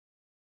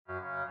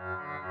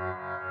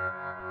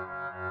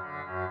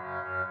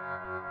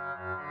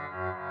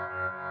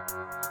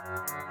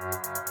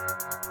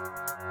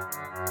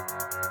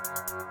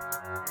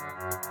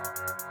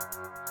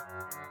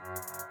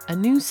A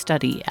new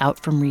study out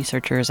from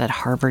researchers at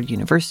Harvard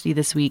University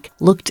this week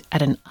looked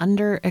at an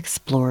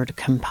underexplored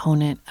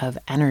component of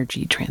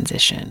energy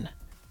transition: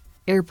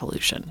 air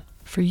pollution.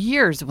 For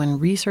years, when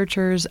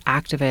researchers,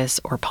 activists,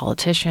 or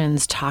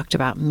politicians talked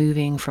about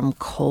moving from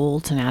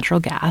coal to natural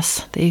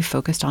gas, they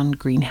focused on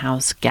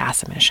greenhouse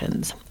gas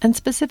emissions, and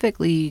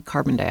specifically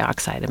carbon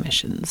dioxide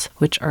emissions,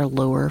 which are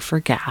lower for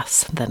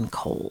gas than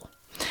coal.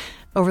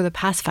 Over the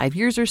past 5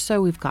 years or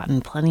so, we've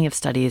gotten plenty of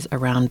studies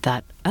around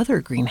that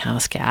other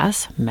greenhouse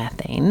gas,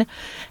 methane,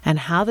 and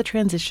how the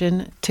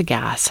transition to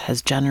gas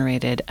has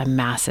generated a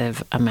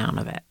massive amount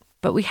of it.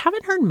 But we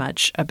haven't heard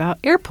much about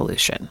air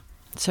pollution.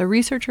 So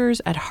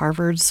researchers at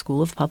Harvard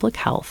School of Public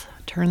Health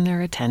turned their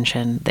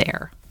attention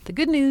there. The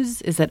good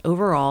news is that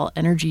overall,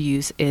 energy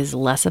use is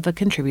less of a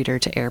contributor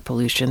to air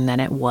pollution than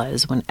it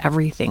was when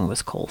everything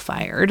was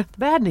coal-fired. The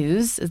bad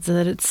news is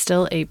that it's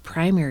still a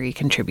primary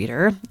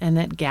contributor and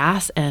that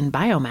gas and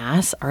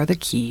biomass are the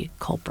key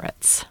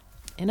culprits.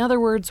 In other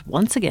words,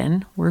 once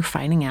again, we're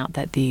finding out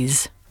that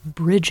these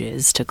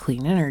bridges to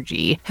clean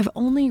energy have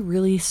only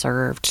really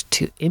served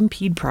to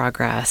impede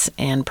progress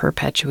and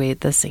perpetuate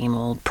the same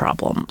old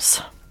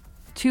problems.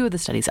 Two of the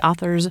study's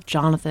authors,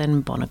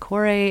 Jonathan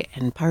Buonocore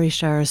and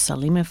Parishar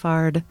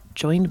Salimifard,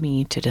 joined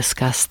me to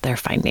discuss their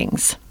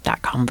findings.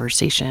 That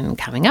conversation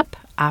coming up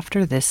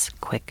after this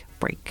quick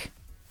break.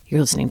 You're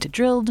listening to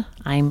Drilled.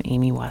 I'm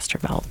Amy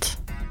Westervelt.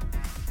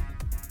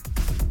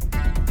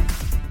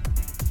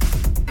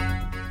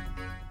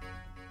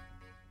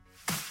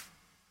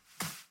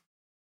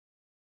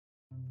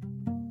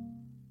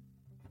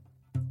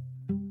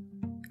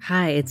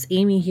 Hi, it's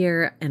Amy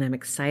here, and I'm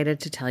excited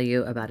to tell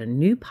you about a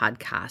new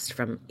podcast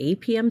from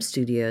APM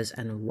Studios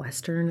and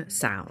Western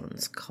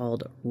Sounds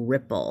called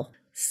Ripple.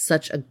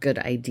 Such a good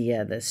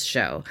idea, this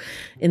show.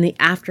 In the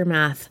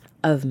aftermath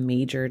of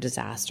major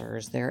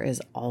disasters, there is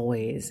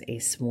always a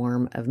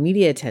swarm of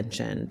media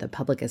attention. The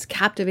public is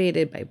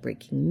captivated by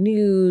breaking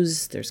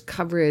news, there's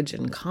coverage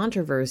and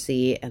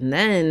controversy, and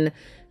then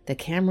the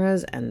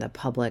cameras and the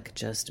public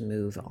just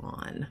move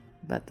on.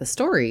 But the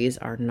stories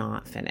are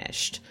not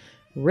finished.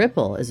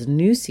 Ripple is a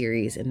new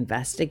series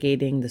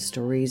investigating the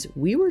stories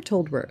we were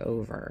told were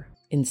over.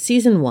 In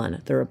season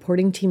 1, the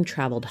reporting team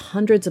traveled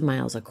hundreds of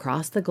miles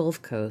across the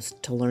Gulf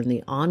Coast to learn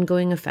the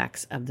ongoing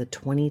effects of the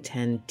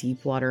 2010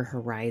 Deepwater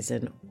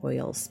Horizon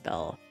oil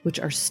spill, which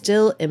are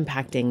still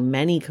impacting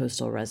many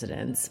coastal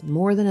residents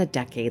more than a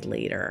decade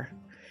later.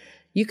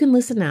 You can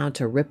listen now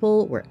to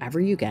Ripple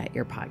wherever you get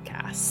your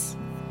podcasts.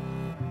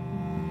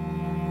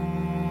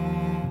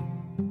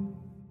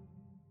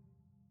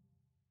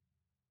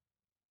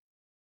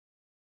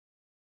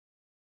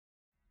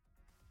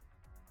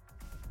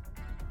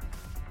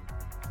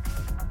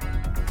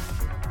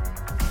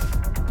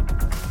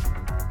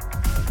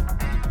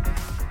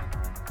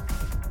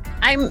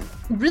 I'm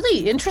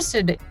really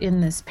interested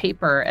in this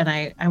paper, and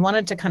I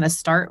wanted to kind of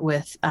start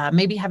with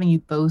maybe having you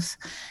both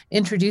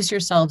introduce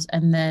yourselves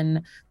and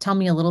then tell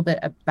me a little bit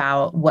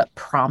about what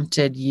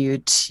prompted you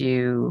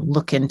to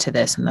look into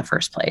this in the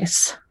first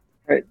place.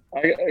 Right.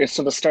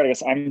 So to start, I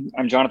guess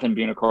I'm Jonathan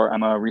Buonocore.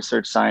 I'm a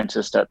research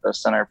scientist at the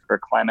Center for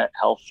Climate,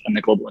 Health, and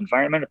the Global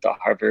Environment at the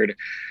Harvard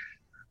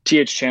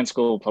T.H. Chan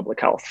School of Public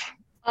Health.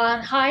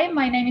 Hi,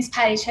 my name is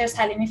Parishar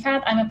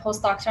Salimifard. I'm a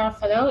postdoctoral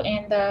fellow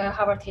in the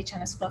Harvard T.H.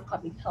 Chan School of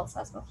Public Health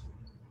as well.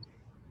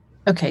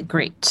 Okay,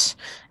 great.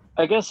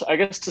 I guess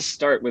to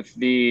start with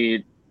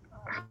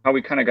how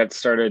we kind of got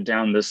started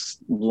down this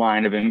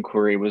line of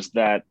inquiry was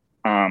that,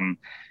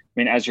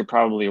 as you're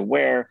probably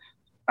aware,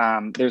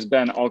 there's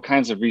been all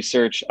kinds of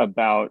research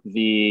about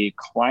the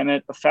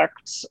climate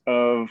effects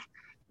of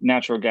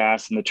natural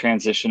gas and the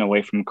transition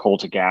away from coal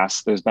to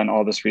gas. There's been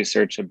all this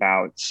research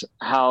about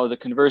how the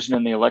conversion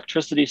in the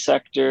electricity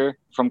sector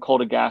from coal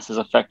to gas has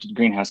affected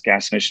greenhouse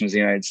gas emissions in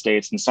the United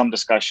States, and some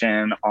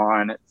discussion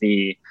on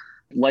the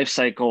life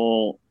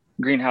cycle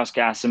greenhouse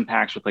gas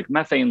impacts with like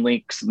methane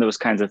leaks and those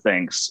kinds of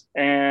things.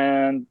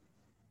 And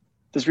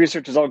this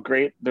research is all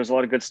great. There's a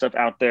lot of good stuff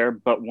out there,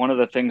 but one of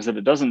the things that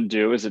it doesn't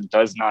do is it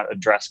does not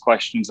address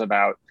questions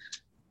about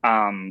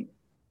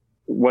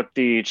what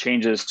the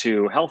changes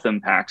to health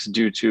impacts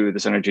due to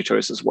this energy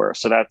choices were.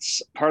 So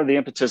that's part of the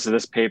impetus of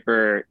this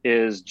paper,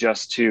 is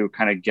just to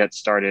kind of get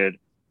started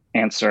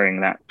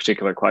answering that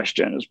particular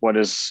question. Is what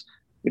is,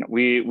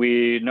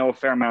 we know a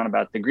fair amount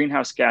about the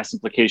greenhouse gas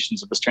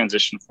implications of this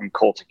transition from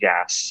coal to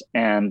gas.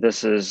 And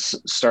this is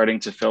starting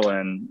to fill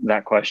in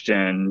that question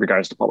in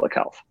regards to public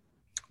health.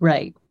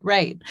 Right.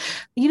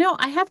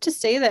 I have to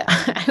say that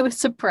I was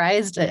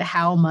surprised at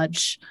how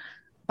much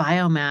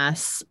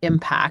biomass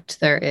impact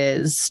there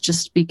is,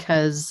 just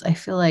because I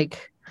feel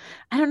like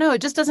I don't know,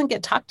 it just doesn't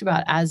get talked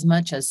about as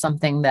much as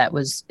something that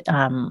was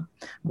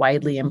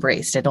widely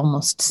embraced. It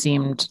almost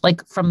seemed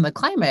like from the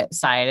climate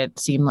side, it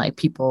seemed like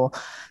people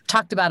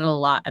talked about it a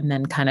lot and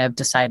then kind of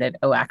decided,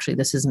 oh, actually,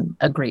 this isn't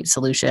a great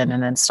solution,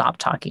 and then stopped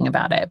talking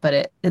about it.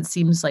 But it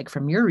seems like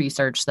from your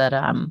research that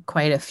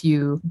quite a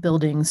few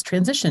buildings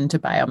transition to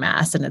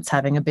biomass and it's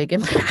having a big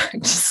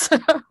impact. So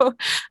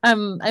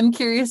I'm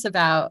curious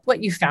about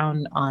what you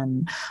found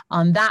on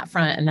that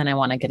front. And then I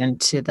want to get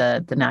into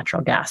the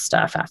natural gas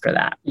stuff after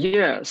that.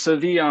 Yeah. So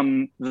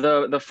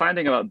the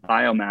finding about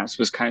biomass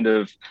was kind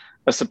of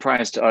a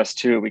surprise to us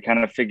too. We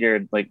kind of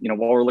figured, like,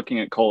 while we're looking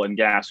at coal and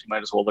gas, we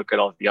might as well look at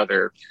all the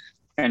other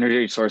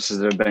energy sources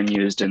that have been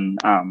used in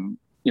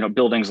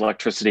buildings,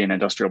 electricity, and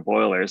industrial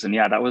boilers. And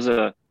yeah, that was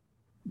a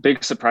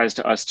big surprise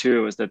to us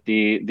too, is that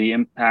the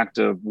impact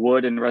of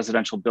wood in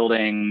residential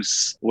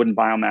buildings, wood and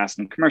biomass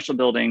in commercial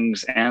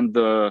buildings, and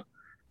the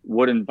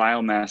wood and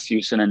biomass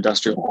use in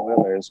industrial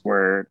boilers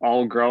were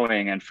all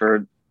growing. And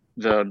for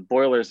the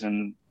boilers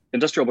and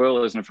industrial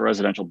boilers and for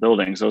residential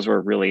buildings, those were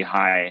really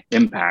high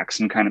impacts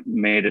and kind of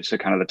made it to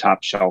kind of the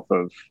top shelf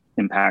of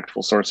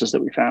impactful sources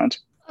that we found.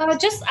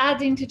 Just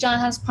adding to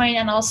Jonathan's point,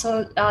 and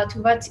also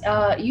to what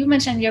you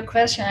mentioned in your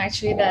question,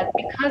 actually, that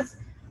because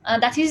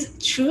that is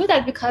true,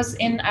 that because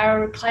in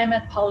our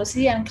climate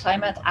policy and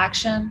climate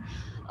action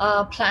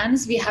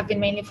plans, we have been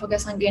mainly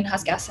focused on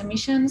greenhouse gas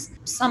emissions.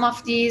 Some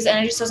of these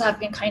energy sources have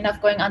been kind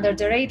of going under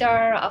the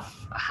radar of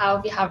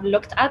how we have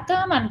looked at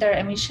them and their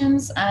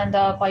emissions, and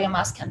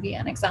biomass can be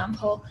an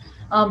example,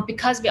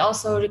 because we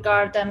also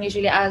regard them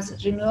usually as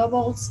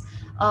renewables,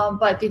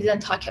 but we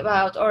didn't talk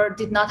about or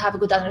did not have a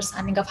good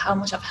understanding of how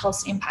much of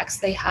health impacts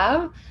they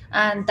have.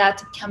 And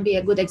that can be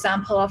a good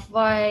example of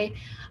why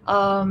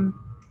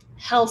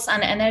health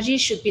and energy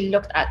should be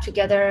looked at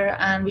together,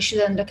 and we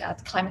shouldn't look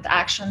at climate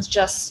actions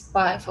just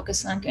by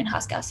focusing on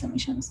greenhouse gas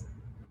emissions.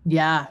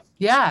 Yeah.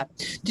 Yeah.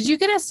 Did you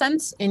get a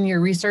sense in your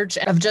research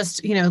of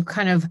just,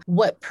 kind of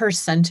what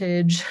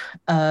percentage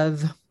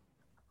of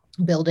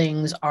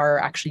buildings are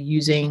actually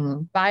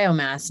using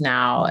biomass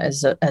now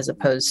as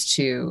opposed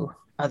to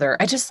other?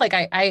 I just like,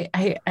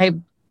 I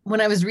when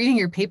I was reading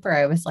your paper,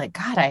 I was like,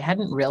 God, I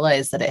hadn't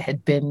realized that it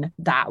had been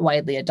that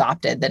widely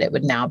adopted, that it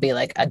would now be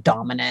like a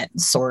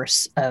dominant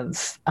source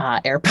of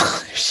air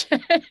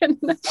pollution.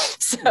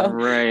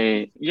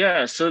 Right.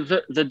 Yeah. So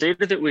the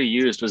data that we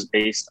used was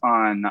based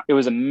on, it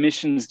was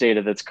emissions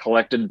data that's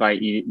collected by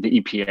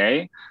the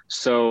EPA.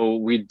 So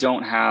we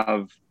don't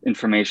have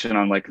information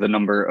on like the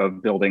number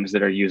of buildings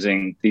that are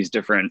using these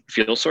different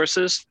fuel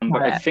sources.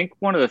 But I think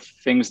one of the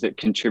things that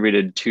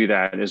contributed to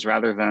that is,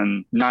 rather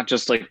than not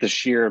just like the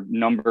sheer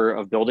number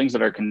of buildings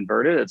that are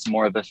converted, it's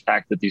more the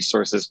fact that these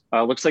sources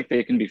looks like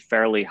they can be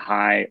fairly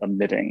high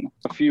emitting.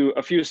 A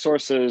few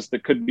sources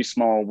that could be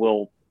small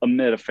will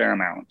emit a fair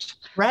amount.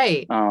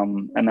 Right.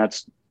 And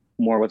that's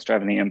more what's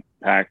driving the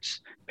impact.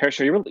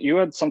 Parashar,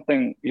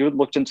 you had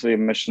looked into the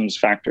emissions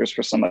factors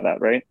for some of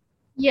that, right?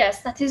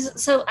 Yes, that is.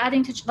 So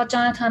adding to what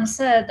Jonathan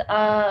said,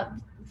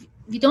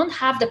 we don't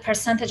have the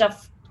percentage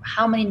of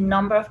how many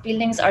number of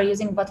buildings are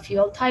using what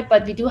fuel type,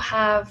 but we do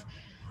have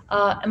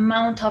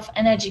amount of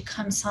energy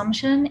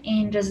consumption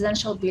in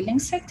residential building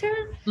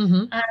sector.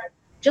 Mm-hmm. And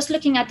just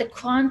looking at the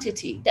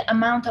quantity, the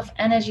amount of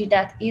energy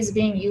that is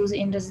being used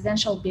in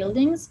residential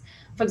buildings.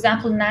 For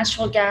example,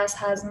 natural gas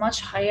has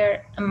much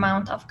higher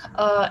amount of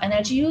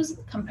energy use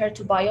compared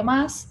to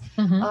biomass.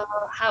 Mm-hmm.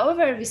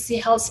 However, we see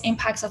health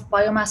impacts of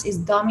biomass is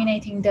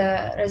dominating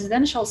the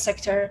residential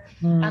sector,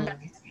 and that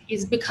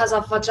is because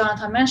of what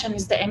Jonathan mentioned,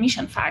 is the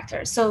emission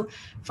factor. So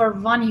for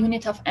 1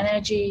 unit of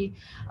energy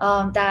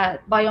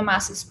that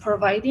biomass is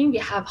providing, we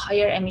have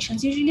higher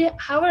emissions usually.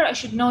 However, I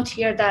should note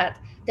here that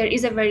there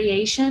is a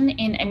variation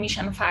in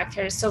emission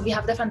factors. So we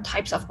have different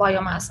types of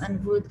biomass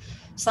and wood.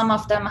 Some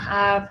of them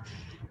have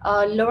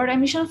lower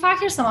emission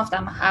factors, some of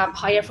them have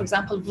higher. For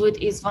example, wood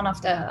is one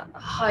of the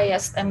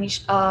highest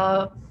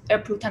air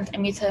pollutant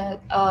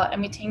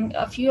emitting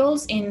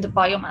fuels in the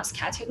biomass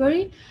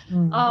category.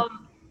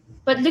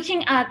 But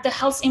looking at the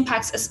health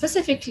impacts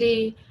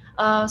specifically,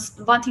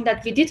 one thing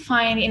that we did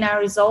find in our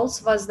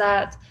results was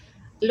that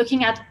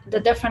looking at the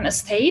different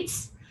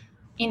states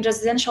in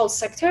residential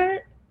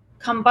sector,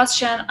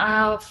 combustion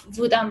of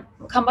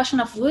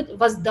wood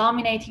was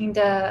dominating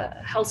the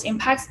health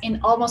impacts in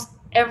almost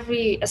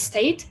every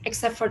state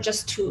except for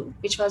just 2,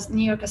 which was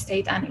New York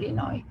State and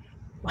Illinois.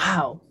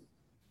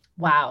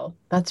 Wow.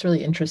 That's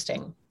really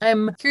interesting.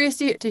 I'm curious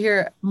to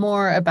hear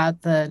more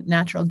about the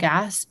natural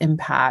gas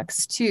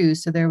impacts too.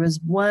 So there was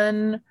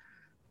one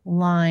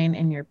line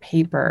in your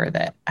paper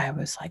that I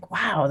was like,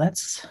 wow,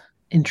 that's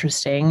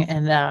interesting.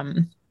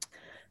 And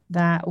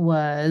that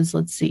was,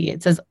 let's see,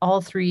 it says all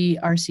 3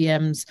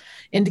 RCMs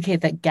indicate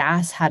that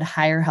gas had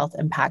higher health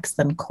impacts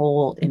than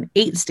coal in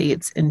 8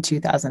 states in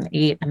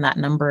 2008. And that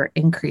number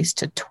increased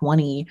to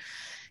 20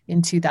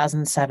 in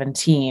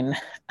 2017.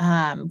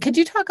 Could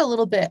you talk a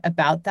little bit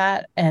about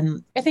that?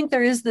 And I think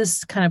there is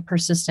this kind of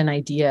persistent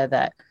idea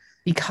that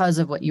because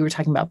of what you were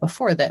talking about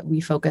before, that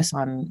we focus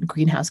on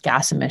greenhouse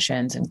gas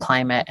emissions and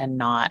climate and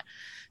not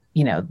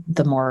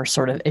the more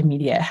sort of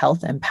immediate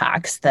health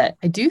impacts, that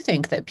I do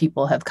think that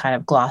people have kind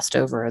of glossed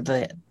over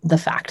the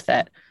fact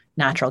that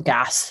natural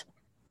gas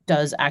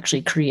does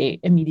actually create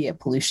immediate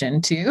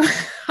pollution too.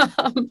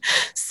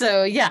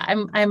 So yeah,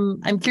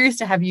 I'm curious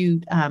to have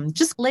you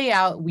just lay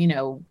out,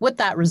 what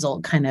that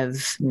result kind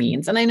of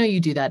means. And I know you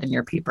do that in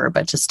your paper,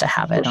 but just to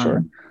have it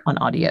on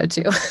audio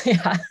too.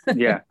 Yeah.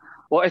 Yeah.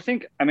 Well, I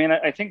think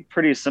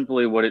pretty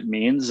simply what it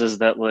means is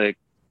that, like,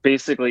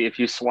 basically if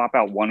you swap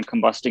out one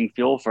combusting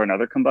fuel for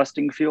another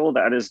combusting fuel,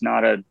 that is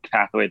not a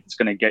pathway that's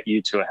going to get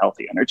you to a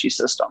healthy energy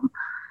system.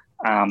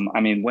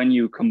 When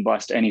you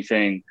combust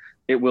anything,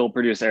 it will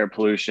produce air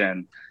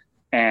pollution.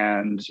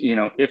 And,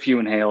 if you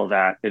inhale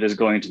that, it is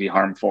going to be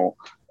harmful,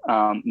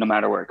 no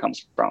matter where it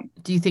comes from.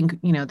 Do you think,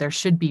 there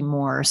should be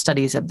more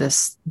studies of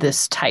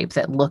this type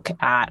that look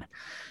at,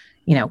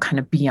 kind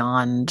of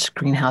beyond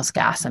greenhouse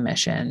gas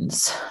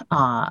emissions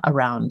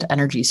around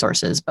energy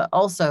sources? But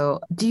also,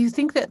 do you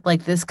think that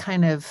like this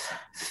kind of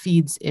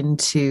feeds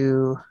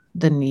into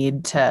the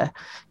need to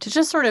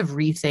just sort of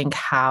rethink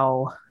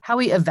how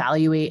we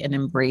evaluate and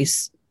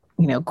embrace,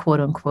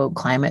 quote unquote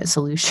climate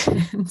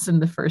solutions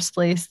in the first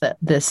place? That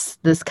this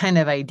kind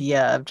of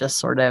idea of just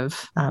sort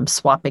of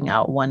swapping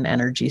out one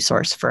energy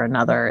source for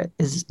another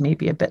is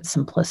maybe a bit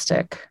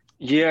simplistic.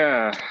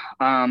 Yeah,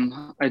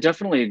 I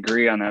definitely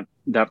agree on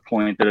that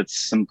point, that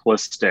it's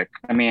simplistic.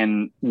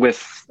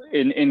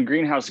 In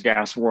greenhouse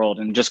gas world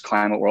and just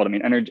climate world,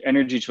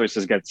 energy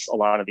choices gets a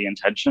lot of the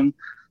attention,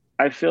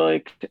 I feel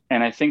like,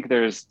 and I think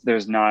there's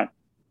not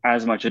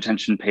as much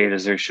attention paid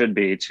as there should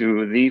be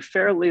to the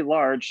fairly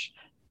large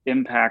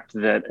impact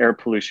that air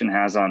pollution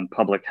has on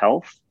public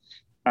health.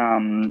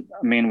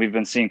 We've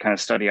been seeing kind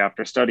of study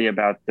after study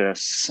about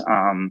this.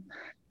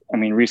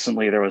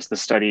 Recently there was the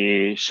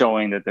study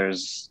showing that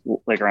there's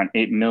like around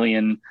 8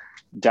 million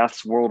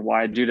deaths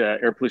worldwide due to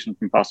air pollution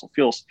from fossil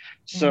fuels.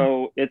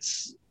 So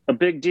it's a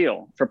big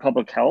deal for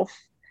public health.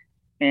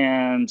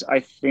 And I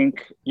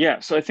think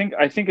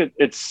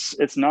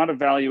it's not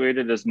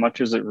evaluated as much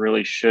as it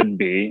really should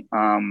be.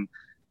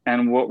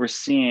 And what we're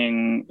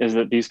seeing is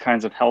that these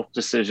kinds of health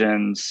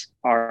decisions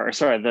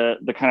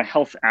the kind of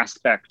health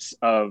aspects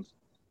of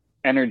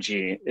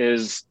energy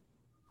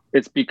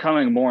it's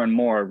becoming more and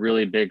more a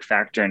really big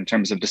factor in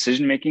terms of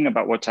decision making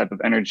about what type of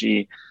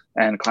energy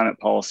and climate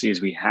policies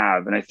we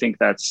have. And I think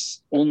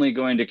that's only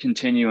going to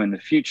continue in the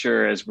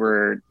future as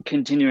we're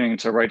continuing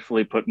to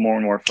rightfully put more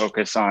and more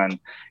focus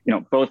on,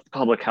 both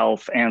public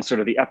health and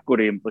sort of the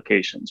equity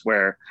implications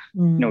where,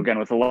 again,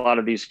 with a lot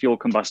of these fuel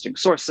combusting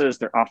sources,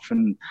 they're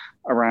often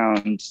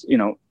around,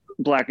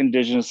 Black,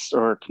 Indigenous,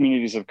 or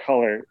communities of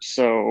color.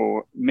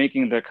 So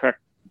making the correct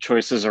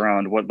choices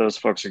around what those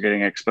folks are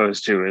getting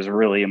exposed to is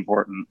really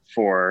important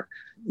for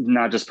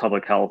not just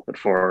public health, but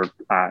for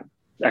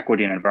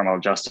equity and environmental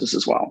justice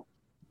as well.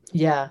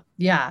 Yeah.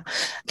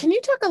 Can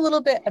you talk a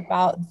little bit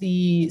about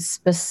the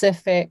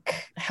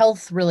specific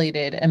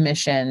health-related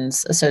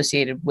emissions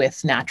associated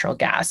with natural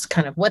gas,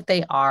 kind of what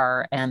they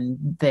are and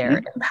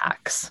their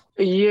impacts?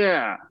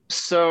 Yeah.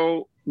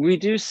 So we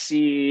do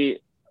see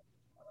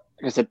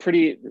there's a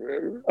pretty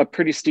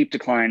steep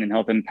decline in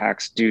health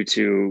impacts due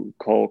to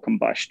coal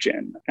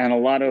combustion.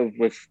 And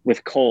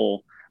with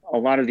coal, a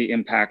lot of the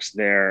impacts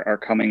there are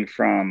coming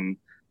from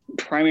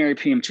primary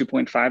PM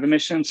 2.5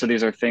 emissions. So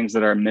these are things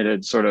that are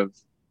emitted sort of,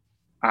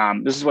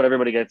 this is what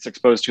everybody gets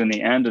exposed to in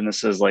the end. And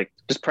this is like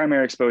just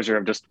primary exposure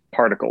of just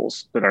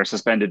particles that are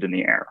suspended in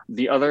the air.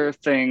 The other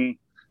main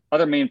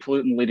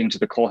pollutant leading to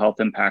the coal health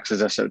impacts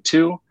is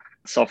SO2.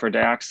 Sulfur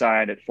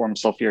dioxide, it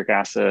forms sulfuric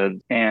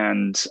acid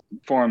and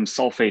forms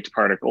sulfate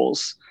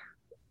particles,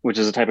 which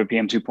is a type of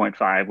PM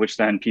 2.5, which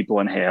then people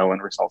inhale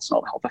and results in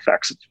all the health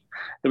effects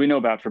that we know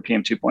about for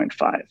PM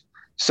 2.5.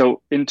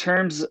 So in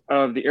terms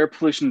of the air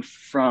pollution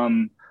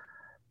from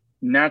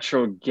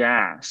natural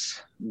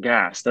gas,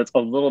 that's a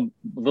little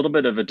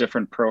bit of a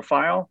different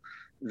profile.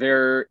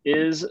 There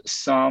is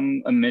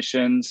some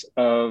emissions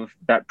of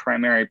that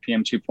primary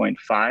PM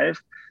 2.5,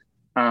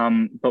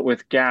 but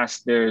with gas,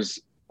 there's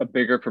a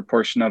bigger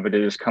proportion of it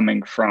is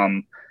coming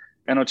from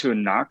NO2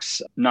 and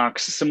NOx.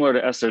 NOx, similar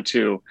to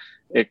SO2,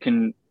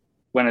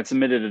 when it's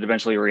emitted, it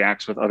eventually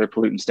reacts with other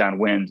pollutants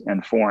downwind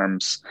and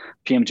forms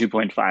PM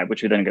 2.5,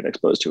 which we then get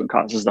exposed to and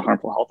causes the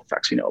harmful health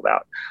effects we know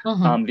about.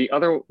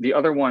 The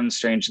other one,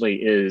 strangely,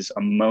 is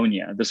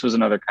ammonia. This was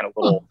another kind of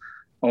little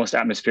almost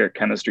atmospheric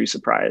chemistry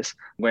surprise,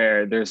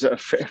 where there's a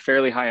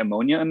fairly high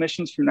ammonia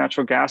emissions from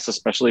natural gas,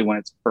 especially when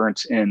it's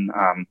burnt in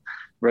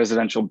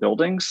residential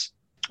buildings,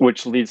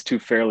 which leads to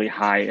fairly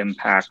high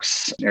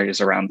impacts in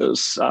areas around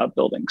those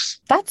buildings.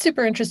 That's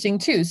super interesting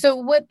too. So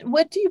what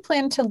do you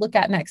plan to look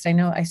at next? I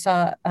know I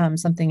saw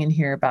something in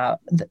here about,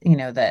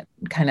 that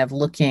kind of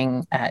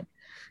looking at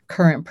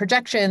current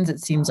projections. It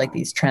seems like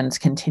these trends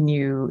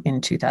continue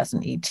in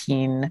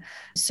 2018.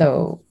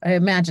 So I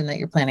imagine that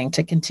you're planning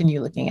to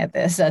continue looking at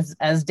this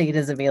as data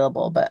is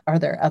available, but are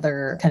there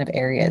other kind of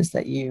areas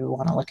that you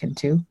want to look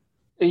into?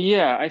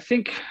 Yeah, I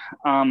think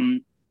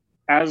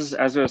as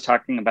I was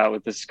talking about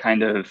with this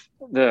kind of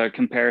the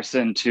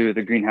comparison to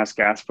the greenhouse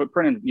gas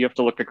footprint, and you have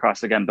to look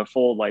across, again, the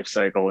full life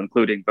cycle,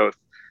 including both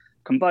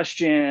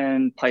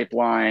combustion,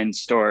 pipeline,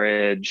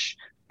 storage,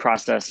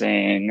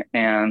 processing,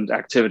 and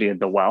activity at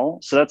the well.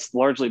 So that's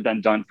largely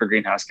been done for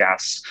greenhouse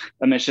gas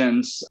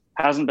emissions,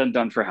 hasn't been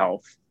done for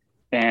health.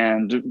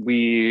 And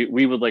we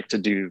would like to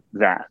do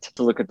that,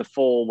 to look at the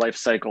full life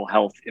cycle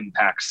health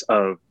impacts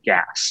of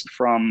gas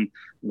from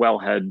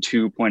wellhead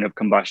to point of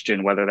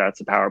combustion, whether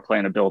that's a power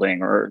plant, a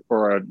building, or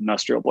an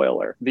industrial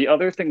boiler. The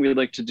other thing we'd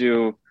like to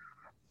do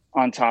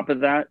on top of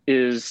that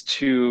is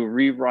to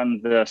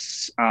rerun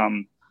this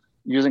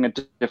using a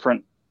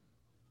different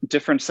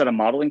set of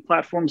modeling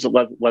platforms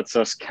that lets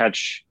us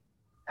catch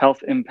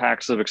health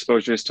impacts of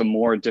exposures to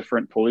more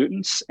different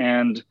pollutants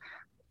and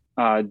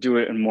do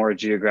it in more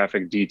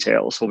geographic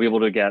detail. So we'll be able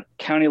to get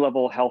county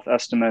level health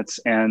estimates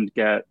and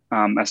get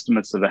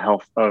estimates of the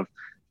health of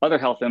other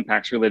health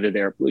impacts related to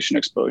air pollution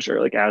exposure,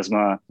 like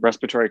asthma,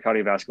 respiratory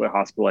cardiovascular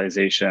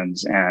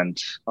hospitalizations,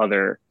 and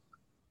other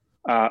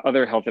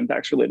health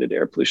impacts related to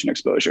air pollution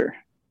exposure.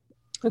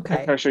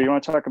 Okay. Harsha, you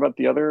want to talk about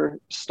the other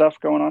stuff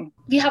going on?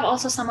 We have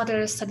also some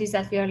other studies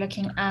that we are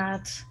looking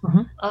at.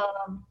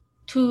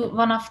 To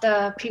one of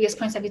the previous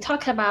points that we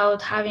talked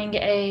about, having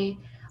a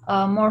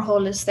more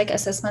holistic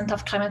assessment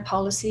of climate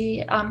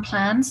policy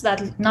plans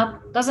that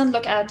doesn't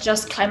look at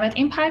just climate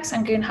impacts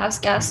and greenhouse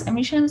gas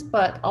emissions,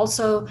 but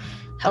also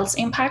health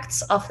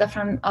impacts of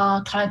different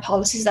climate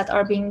policies that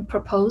are being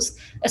proposed,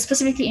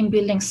 specifically in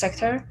building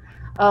sector.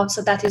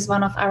 So that is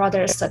one of our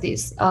other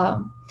studies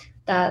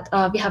that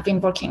we have been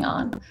working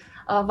on.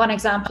 One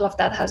example of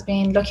that has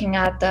been looking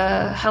at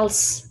the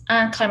health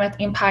and climate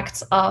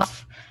impacts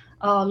of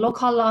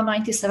Local Law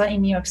 97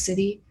 in New York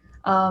City,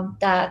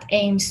 that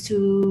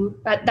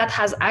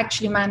has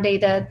actually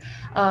mandated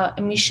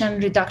emission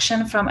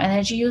reduction from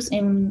energy use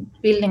in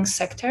building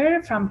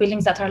sector, from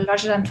buildings that are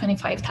larger than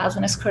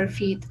 25,000 square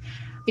feet,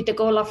 with the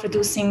goal of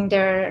reducing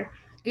their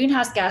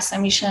greenhouse gas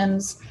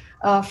emissions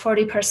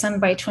 40%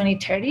 by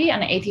 2030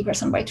 and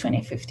 80% by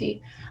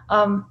 2050.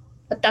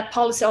 But that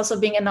policy also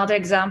being another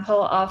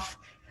example of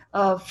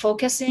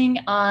focusing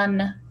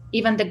on,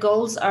 even the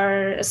goals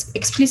are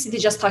explicitly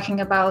just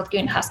talking about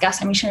greenhouse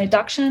gas emission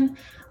reduction.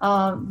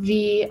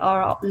 We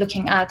are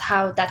looking at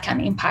how that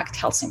can impact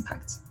health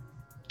impacts.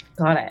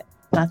 Got it.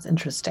 That's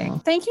interesting.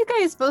 Thank you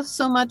guys both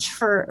so much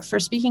for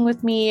speaking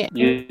with me.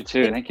 You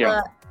too. Thank you.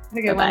 Have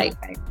a good one.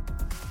 Bye.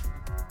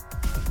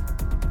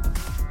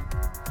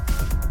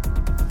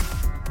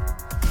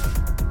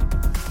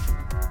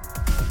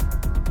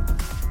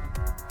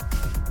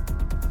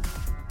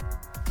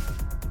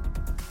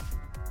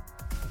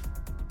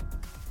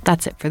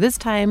 That's it for this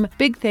time.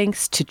 Big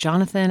thanks to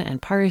Jonathan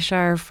and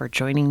Parishar for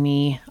joining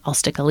me. I'll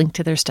stick a link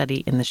to their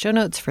study in the show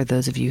notes for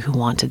those of you who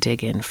want to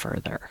dig in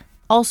further.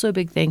 Also,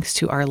 big thanks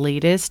to our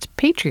latest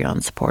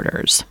Patreon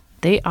supporters.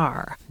 They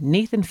are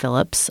Nathan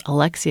Phillips,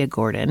 Alexia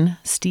Gordon,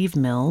 Steve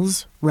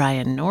Mills,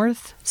 Ryan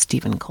North,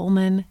 Stephen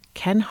Coleman,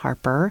 Ken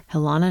Harper,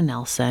 Helena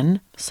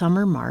Nelson,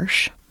 Summer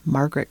Marsh,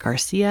 Margaret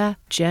Garcia,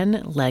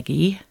 Jen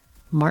Legge,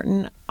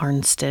 Martin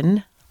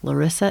Arnston,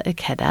 Larissa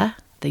Ikeda,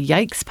 The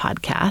Yikes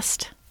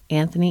Podcast,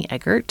 Anthony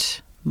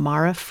Eggert,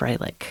 Mara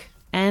Freilich.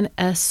 And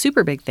a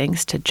super big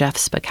thanks to Jeff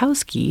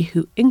Spakowski,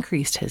 who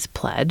increased his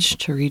pledge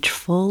to reach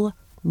full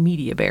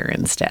media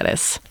baron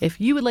status. If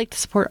you would like to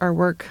support our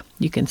work,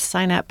 you can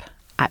sign up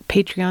at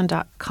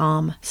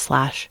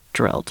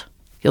patreon.com/drilled.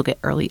 You'll get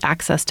early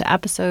access to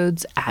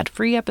episodes,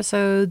 ad-free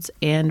episodes,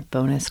 and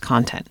bonus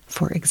content.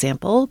 For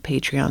example,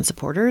 Patreon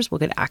supporters will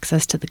get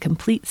access to the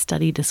complete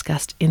study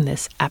discussed in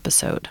this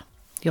episode.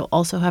 You'll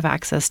also have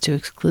access to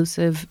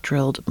exclusive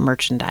Drilled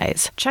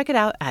merchandise. Check it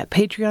out at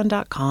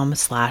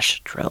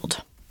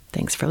patreon.com/drilled.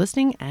 Thanks for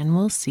listening, and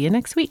we'll see you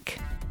next week.